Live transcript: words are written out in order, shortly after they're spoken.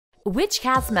Which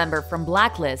cast member from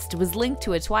Blacklist was linked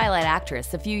to a Twilight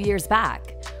actress a few years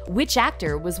back? Which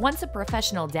actor was once a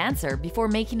professional dancer before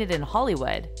making it in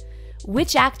Hollywood?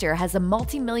 Which actor has a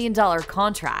multi-million-dollar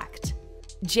contract?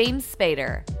 James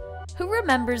Spader. Who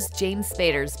remembers James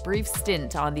Spader's brief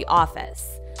stint on The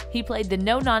Office? He played the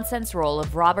no-nonsense role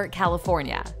of Robert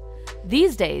California.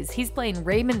 These days, he's playing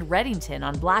Raymond Reddington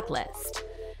on Blacklist.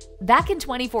 Back in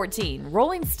 2014,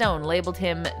 Rolling Stone labeled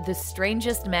him the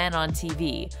strangest man on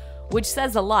TV, which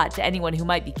says a lot to anyone who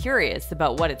might be curious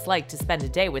about what it's like to spend a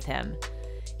day with him.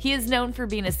 He is known for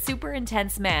being a super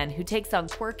intense man who takes on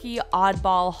quirky,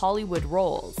 oddball Hollywood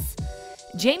roles.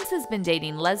 James has been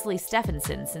dating Leslie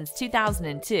Stephenson since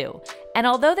 2002, and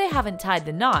although they haven't tied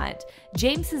the knot,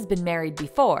 James has been married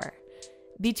before.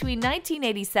 Between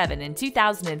 1987 and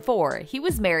 2004, he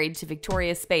was married to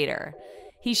Victoria Spader.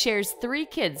 He shares 3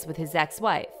 kids with his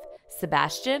ex-wife,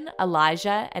 Sebastian,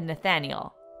 Elijah, and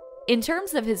Nathaniel. In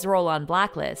terms of his role on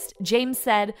Blacklist, James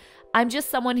said, "I'm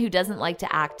just someone who doesn't like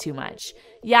to act too much.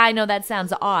 Yeah, I know that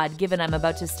sounds odd given I'm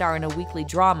about to star in a weekly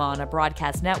drama on a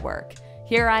broadcast network.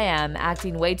 Here I am,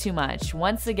 acting way too much,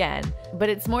 once again, but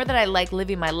it's more that I like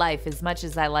living my life as much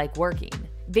as I like working.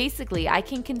 Basically, I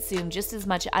can consume just as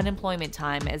much unemployment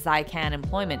time as I can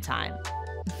employment time."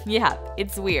 Yeah,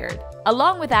 it's weird.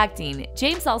 Along with acting,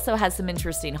 James also has some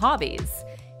interesting hobbies.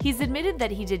 He's admitted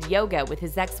that he did yoga with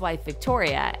his ex-wife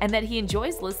Victoria and that he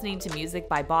enjoys listening to music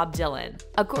by Bob Dylan.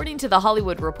 According to The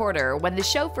Hollywood Reporter, when the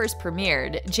show first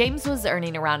premiered, James was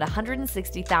earning around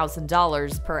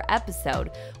 $160,000 per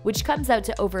episode, which comes out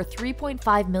to over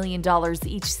 $3.5 million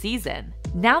each season.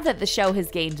 Now that the show has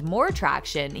gained more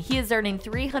traction, he is earning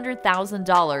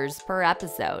 $300,000 per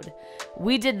episode.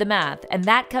 We did the math, and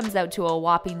that comes out to a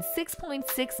whopping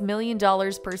 $6.6 million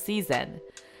per season.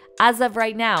 As of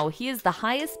right now, he is the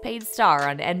highest paid star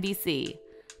on NBC.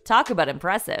 Talk about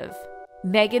impressive.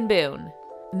 Megan Boone.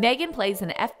 Megan plays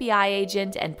an FBI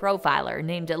agent and profiler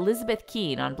named Elizabeth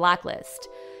Keene on Blacklist.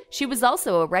 She was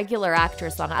also a regular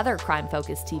actress on other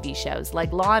crime-focused TV shows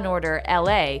like Law & Order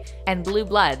LA and Blue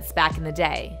Bloods back in the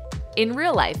day. In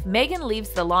real life, Megan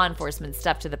leaves the law enforcement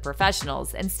stuff to the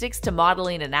professionals and sticks to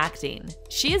modeling and acting.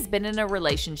 She has been in a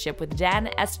relationship with Dan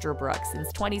Estabrook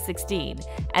since 2016,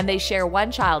 and they share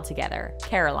one child together,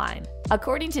 Caroline.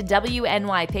 According to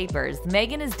WNY Papers,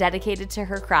 Megan is dedicated to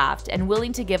her craft and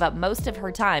willing to give up most of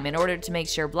her time in order to make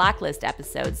sure Blacklist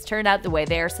episodes turn out the way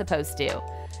they are supposed to.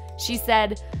 She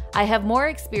said, "I have more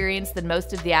experience than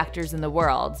most of the actors in the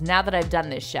world now that I've done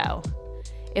this show.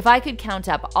 If I could count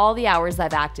up all the hours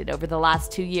I've acted over the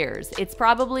last 2 years, it's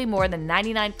probably more than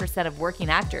 99% of working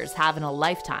actors have in a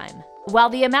lifetime." While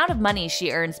the amount of money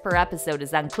she earns per episode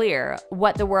is unclear,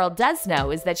 what the world does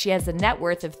know is that she has a net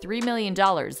worth of $3 million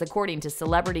according to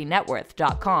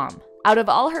CelebrityNetWorth.com. Out of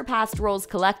all her past roles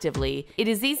collectively, it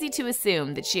is easy to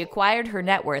assume that she acquired her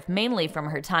net worth mainly from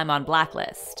her time on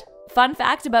Blacklist. Fun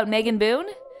fact about Megan Boone?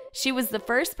 She was the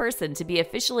first person to be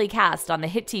officially cast on the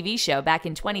hit TV show back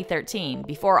in 2013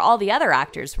 before all the other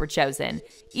actors were chosen,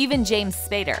 even James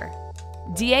Spader.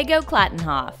 Diego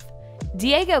Klattenhoff.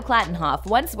 Diego Klattenhoff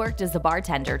once worked as a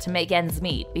bartender to make ends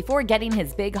meet before getting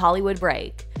his big Hollywood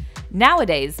break.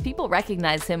 Nowadays, people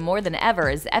recognize him more than ever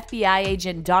as FBI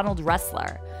agent Donald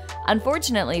Rustler.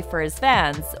 Unfortunately for his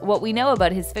fans, what we know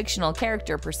about his fictional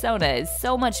character persona is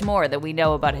so much more than we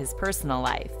know about his personal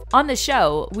life. On the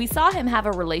show, we saw him have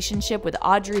a relationship with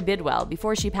Audrey Bidwell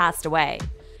before she passed away.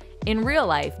 In real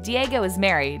life, Diego is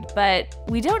married, but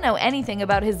we don't know anything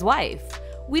about his wife.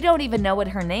 We don't even know what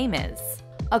her name is.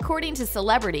 According to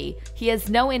Celebrity, he has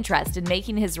no interest in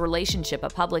making his relationship a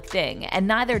public thing, and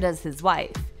neither does his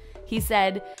wife. He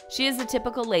said, "She is a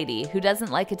typical lady who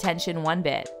doesn't like attention one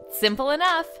bit." Simple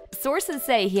enough. Sources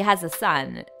say he has a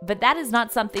son, but that is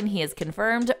not something he has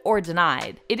confirmed or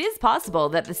denied. It is possible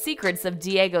that the secrets of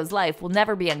Diego's life will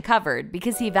never be uncovered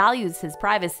because he values his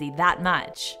privacy that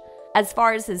much. As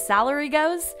far as his salary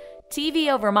goes, TV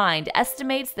Over Mind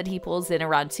estimates that he pulls in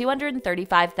around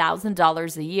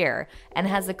 $235,000 a year and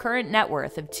has a current net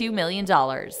worth of $2 million.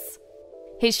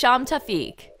 Hisham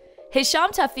Tawfiq.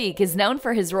 Hisham Tawfiq is known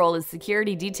for his role as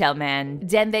security detail man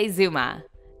Dembe Zuma.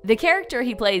 The character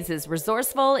he plays is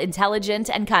resourceful, intelligent,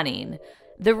 and cunning.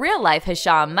 The real-life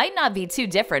Hisham might not be too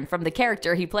different from the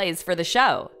character he plays for the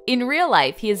show. In real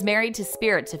life, he is married to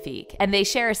Spirit Tawfiq, and they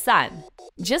share a son.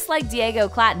 Just like Diego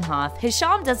Klattenhoff,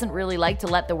 Hisham doesn't really like to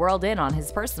let the world in on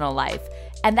his personal life,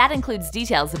 and that includes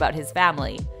details about his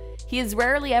family. He is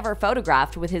rarely ever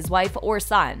photographed with his wife or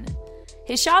son.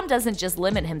 Hisham doesn't just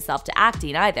limit himself to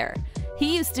acting either.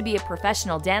 He used to be a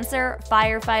professional dancer,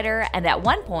 firefighter, and at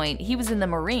one point, he was in the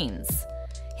Marines.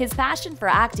 His passion for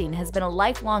acting has been a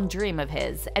lifelong dream of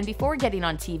his, and before getting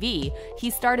on TV,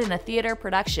 he starred in a theater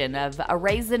production of A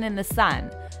Raisin in the Sun,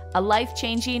 a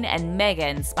life-changing and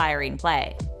mega-inspiring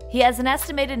play. He has an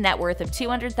estimated net worth of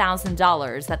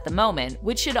 $200,000 at the moment,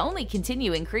 which should only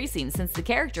continue increasing since the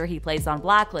character he plays on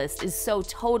Blacklist is so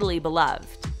totally beloved.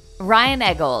 Ryan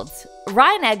Eggold.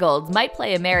 Ryan Eggold might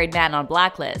play a married man on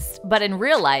Blacklist, but in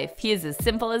real life, he is as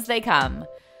simple as they come.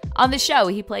 On the show,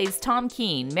 he plays Tom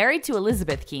Keene, married to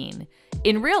Elizabeth Keene.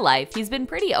 In real life, he's been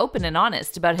pretty open and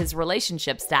honest about his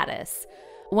relationship status.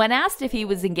 When asked if he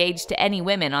was engaged to any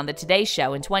women on the Today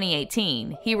Show in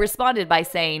 2018, he responded by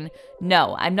saying,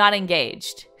 "No, I'm not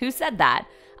engaged. Who said that?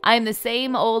 I am the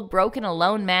same old broken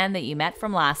alone man that you met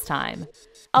from last time."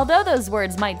 Although those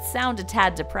words might sound a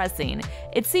tad depressing,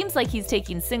 it seems like he's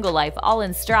taking single life all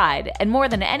in stride and more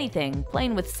than anything,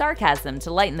 playing with sarcasm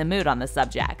to lighten the mood on the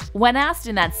subject. When asked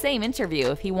in that same interview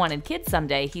if he wanted kids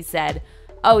someday, he said,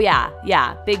 "Oh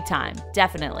yeah, big time,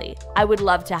 definitely. I would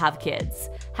love to have kids.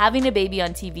 Having a baby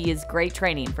on TV is great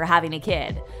training for having a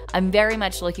kid. I'm very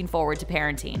much looking forward to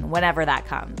parenting, whenever that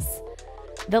comes."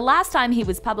 The last time he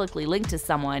was publicly linked to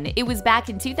someone, it was back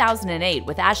in 2008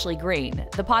 with Ashley Greene,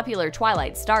 the popular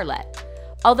Twilight starlet.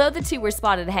 Although the two were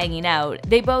spotted hanging out,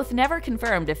 they both never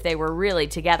confirmed if they were really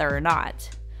together or not.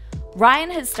 Ryan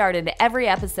has starred in every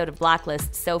episode of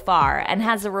Blacklist so far and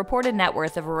has a reported net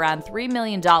worth of around $3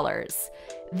 million.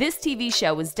 This TV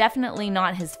show was definitely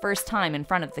not his first time in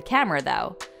front of the camera,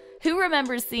 though. Who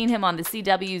remembers seeing him on the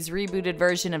CW's rebooted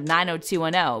version of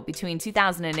 90210 between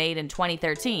 2008 and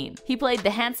 2013? He played the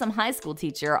handsome high school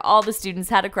teacher all the students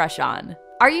had a crush on.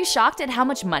 Are you shocked at how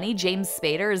much money James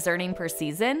Spader is earning per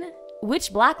season?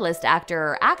 Which Blacklist actor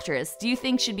or actress do you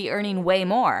think should be earning way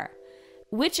more?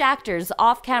 Which actor's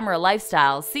off-camera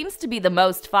lifestyle seems to be the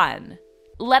most fun?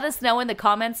 Let us know in the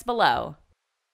comments below.